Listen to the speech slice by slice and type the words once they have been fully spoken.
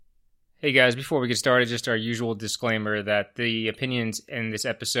Hey guys, before we get started, just our usual disclaimer that the opinions in this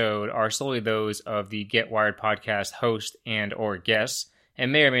episode are solely those of the Get Wired podcast host and or guests,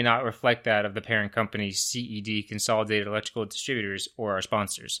 and may or may not reflect that of the parent company CED Consolidated Electrical Distributors or our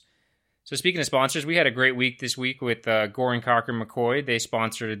sponsors. So speaking of sponsors, we had a great week this week with Goring Cocker McCoy. They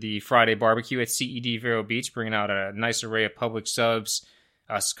sponsored the Friday barbecue at CED Vero Beach, bringing out a nice array of public subs,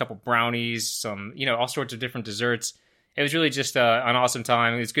 a couple brownies, some, all sorts of different desserts. It was really just an awesome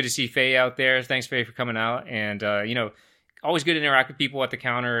time. It's good to see Faye out there. Thanks, Faye, for coming out. And, always good to interact with people at the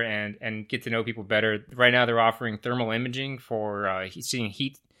counter and get to know people better. Right now, they're offering thermal imaging for seeing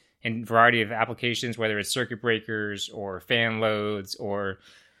heat in a variety of applications, whether it's circuit breakers or fan loads or,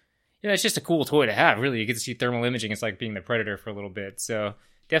 it's just a cool toy to have, really. You get to see thermal imaging. It's like being the Predator for a little bit. So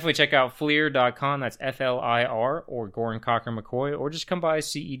definitely check out FLIR.com. That's FLIR, or Goring Cocker McCoy, or just come by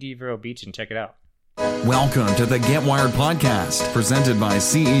CED Vero Beach and check it out. Welcome to the Get Wired podcast, presented by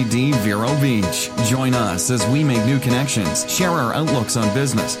CED Vero Beach. Join us as we make new connections, share our outlooks on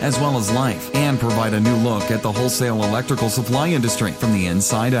business as well as life, and provide a new look at the wholesale electrical supply industry from the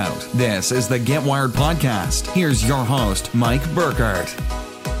inside out. This is the Get Wired podcast. Here's your host, Mike Burkhardt.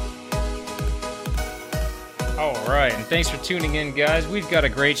 All right, and thanks for tuning in, guys. We've got a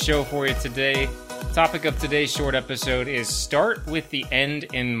great show for you today. Topic of today's short episode is start with the end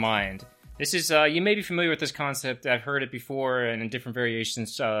in mind. This is, you may be familiar with this concept. I've heard it before and in different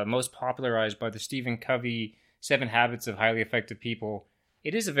variations, most popularized by the Stephen Covey 7 Habits of Highly Effective People.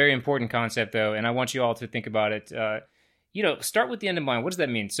 It is a very important concept, though, and I want you all to think about it. Start with the end in mind. What does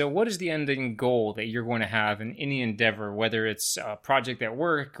that mean? So what is the ending goal that you're going to have in any endeavor, whether it's a project at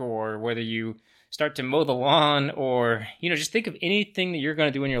work or whether you start to mow the lawn or, just think of anything that you're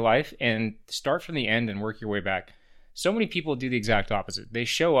going to do in your life and start from the end and work your way back. So many people do the exact opposite. They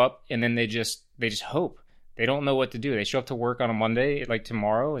show up and then they just hope. They don't know what to do. They show up to work on a Monday, like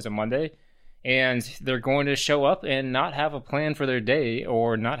tomorrow is a Monday, and they're going to show up and not have a plan for their day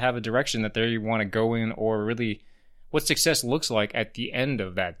or not have a direction that they want to go in or really what success looks like at the end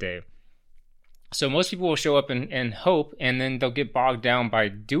of that day. So most people will show up and hope, and then they'll get bogged down by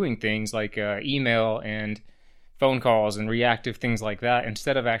doing things like email and phone calls and reactive things like that,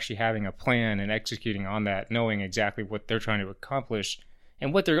 instead of actually having a plan and executing on that, knowing exactly what they're trying to accomplish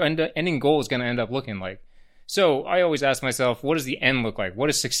and what their ending goal is going to end up looking like. So I always ask myself, what does the end look like? What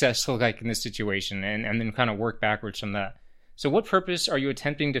does success look like in this situation? And then kind of work backwards from that. So what purpose are you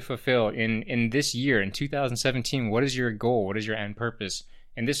attempting to fulfill in this year, in 2017? What is your goal? What is your end purpose?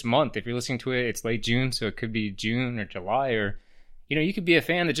 In this month, if you're listening to it, it's late June, so it could be June or July, or, you could be a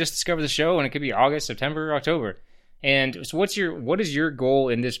fan that just discovered the show, and it could be August, September, October. And so what is your goal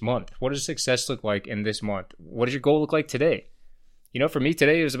in this month? What does success look like in this month? What does your goal look like today? For me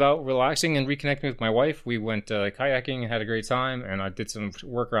today, it was about relaxing and reconnecting with my wife. We went kayaking and had a great time, and I did some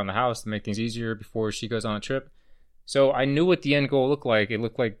work around the house to make things easier before she goes on a trip. So I knew what the end goal looked like. It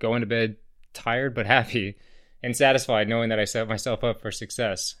looked like going to bed tired but happy and satisfied, knowing that I set myself up for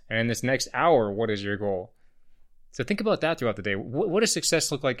success. And in this next hour, what is your goal? So think about that throughout the day. What does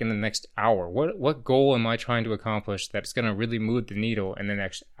success look like in the next hour? What goal am I trying to accomplish that's going to really move the needle in the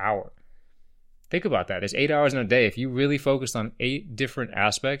next hour? Think about that. There's 8 hours in a day. If you really focused on 8 different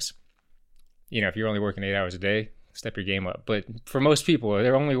aspects, if you're only working 8 hours a day, step your game up. But for most people,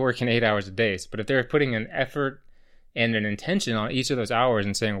 they're only working 8 hours a day. But if they're putting an effort and an intention on each of those hours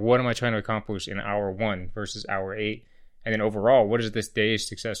and saying, what am I trying to accomplish in hour 1 versus hour 8? And then overall, what does this day's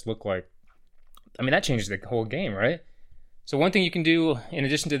success look like? That changes the whole game, right? So one thing you can do in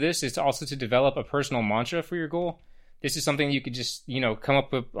addition to this is also to develop a personal mantra for your goal. This is something you could just, come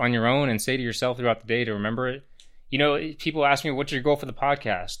up with on your own and say to yourself throughout the day to remember it. People ask me, what's your goal for the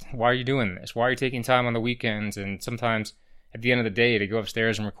podcast? Why are you doing this? Why are you taking time on the weekends? And sometimes at the end of the day to go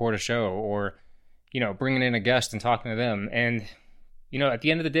upstairs and record a show or, bringing in a guest and talking to them. And, at the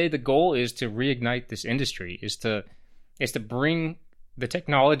end of the day, the goal is to reignite this industry, is to bring the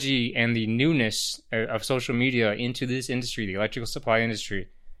technology and the newness of social media into this industry, the electrical supply industry,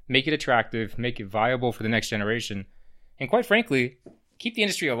 make it attractive, make it viable for the next generation, and quite frankly, keep the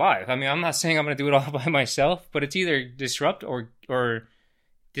industry alive. I'm not saying I'm going to do it all by myself, but it's either disrupt or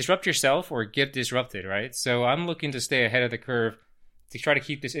disrupt yourself or get disrupted, right? So I'm looking to stay ahead of the curve to try to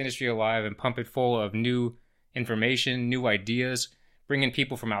keep this industry alive and pump it full of new information, new ideas, bring in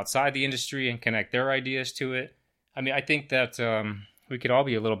people from outside the industry and connect their ideas to it. I think that we could all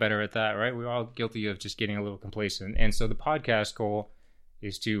be a little better at that, right? We're all guilty of just getting a little complacent. And so the podcast goal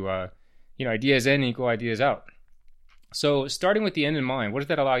is to, ideas in equal ideas out. So starting with the end in mind, what does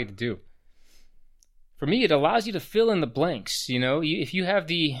that allow you to do? For me, it allows you to fill in the blanks. If you have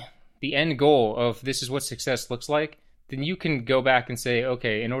the end goal of this is what success looks like, then you can go back and say,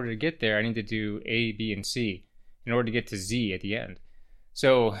 okay, in order to get there, I need to do A, B, and C in order to get to Z at the end.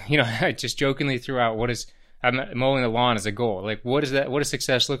 So, I just jokingly threw out I'm mowing the lawn as a goal. Like, what does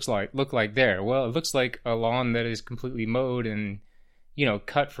success look like there? Well, it looks like a lawn that is completely mowed and,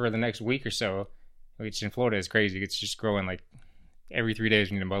 cut for the next week or so, which in Florida is crazy. It's just growing like every 3 days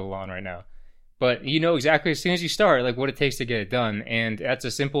we need to mow the lawn right now. But exactly as soon as you start, like what it takes to get it done. And that's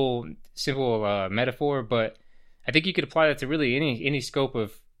a simple metaphor, but I think you could apply that to really any scope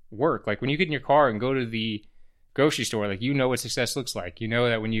of work. Like when you get in your car and go to the grocery store, like what success looks like. You know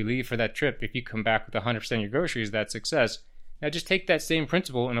that when you leave for that trip, if you come back with 100% of your groceries, that's success. Now just take that same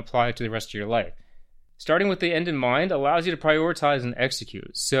principle and apply it to the rest of your life. Starting with the end in mind allows you to prioritize and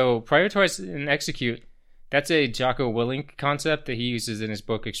execute. So prioritize and execute, that's a Jocko Willink concept that he uses in his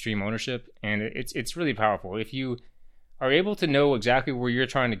book Extreme Ownership, and it's really powerful. If you are able to know exactly where you're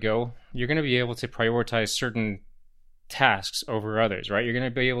trying to go, you're going to be able to prioritize certain tasks over others, right? You're going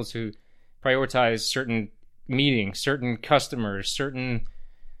to be able to prioritize certain meetings, certain customers, certain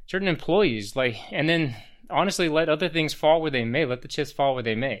employees, and then honestly let other things fall where they may, let the chips fall where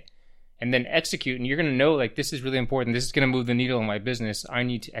they may, and then execute. And you're going to know, like, this is really important, this is going to move the needle in my business, I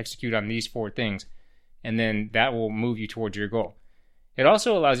need to execute on these 4 things, and then that will move you towards your goal. It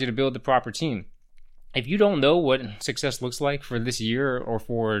also allows you to build the proper team. If you don't know what success looks like for this year or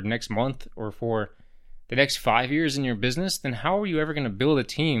for next month or for the next 5 years in your business, then how are you ever going to build a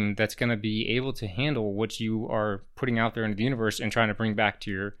team that's going to be able to handle what you are putting out there into the universe and trying to bring back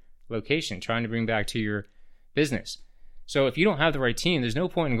to your location, trying to bring back to your business? So if you don't have the right team, there's no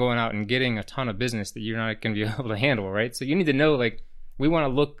point in going out and getting a ton of business that you're not going to be able to handle, right? So you need to know, like, we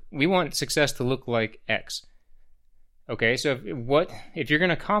want success to look like X. Okay, so if you're going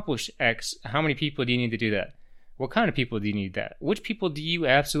to accomplish X, how many people do you need to do that? What kind of people do you need that? Which people do you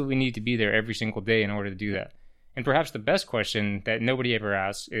absolutely need to be there every single day in order to do that? And perhaps the best question that nobody ever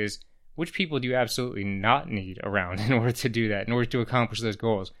asks is, which people do you absolutely not need around in order to do that, in order to accomplish those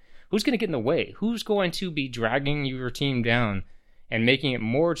goals? Who's going to get in the way? Who's going to be dragging your team down and making it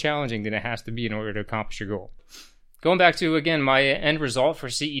more challenging than it has to be in order to accomplish your goal? Going back to, again, my end result for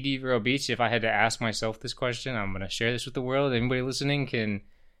CED Vero Beach, if I had to ask myself this question, I'm going to share this with the world. Anybody listening can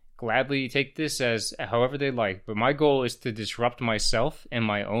gladly take this as however they like, but my goal is to disrupt myself and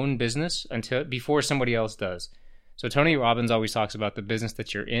my own business before somebody else does. So Tony Robbins always talks about the business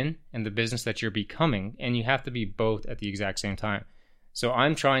that you're in and the business that you're becoming, and you have to be both at the exact same time. So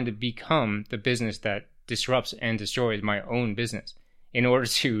I'm trying to become the business that disrupts and destroys my own business in order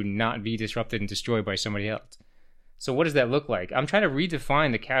to not be disrupted and destroyed by somebody else. So what does that look like? I'm trying to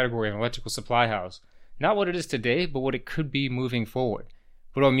redefine the category of electrical supply house, not what it is today, but what it could be moving forward.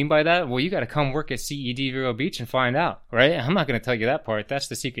 What do I mean by that? Well, you got to come work at CED Vero Beach and find out, right? I'm not going to tell you that part. That's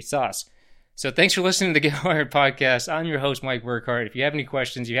the secret sauce. So thanks for listening to the Get Wired podcast. I'm your host, Mike Burkhardt. If you have any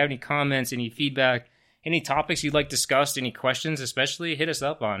questions, you have any comments, any feedback, any topics you'd like discussed, any questions especially, hit us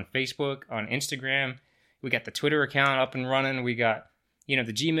up on Facebook, on Instagram. We got the Twitter account up and running. We got, the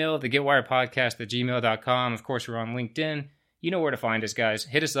Gmail, the Get Wired podcast at gmail.com. Of course, we're on LinkedIn. You know where to find us, guys.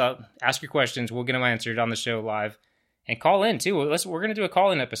 Hit us up. Ask your questions. We'll get them answered on the show live. And call in, too. We're going to do a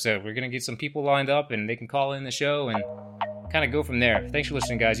call-in episode. We're going to get some people lined up, and they can call in the show and kind of go from there. Thanks for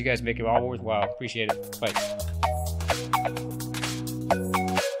listening, guys. You guys make it all worthwhile. Appreciate it.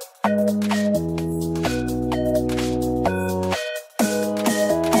 Bye.